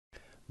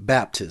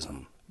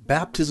Baptism.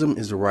 Baptism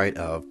is a rite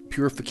of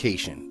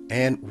purification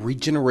and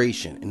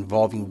regeneration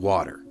involving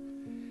water.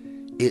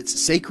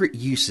 Its sacred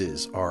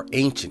uses are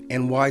ancient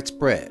and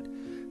widespread,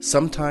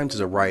 sometimes as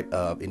a rite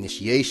of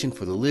initiation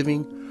for the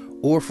living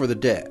or for the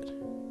dead.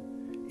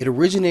 It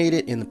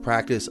originated in the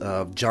practice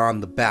of John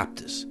the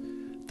Baptist.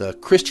 The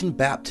Christian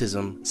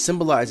baptism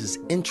symbolizes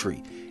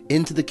entry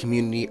into the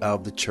community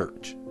of the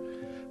church.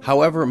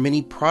 However,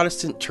 many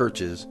Protestant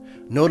churches,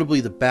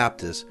 notably the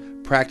Baptists,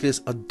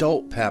 practice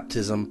adult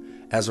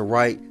baptism as a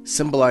rite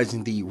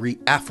symbolizing the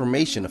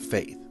reaffirmation of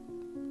faith.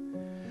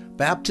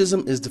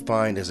 Baptism is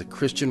defined as a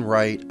Christian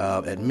rite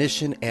of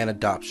admission and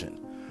adoption,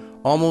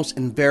 almost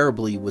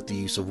invariably with the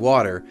use of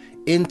water,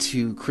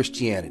 into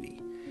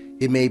Christianity.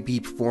 It may be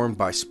performed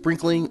by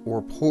sprinkling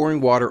or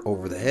pouring water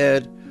over the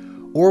head,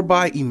 or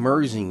by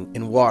immersing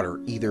in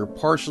water either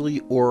partially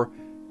or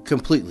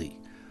completely,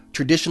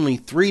 traditionally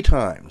 3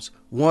 times,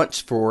 once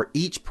for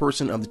each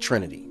person of the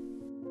Trinity.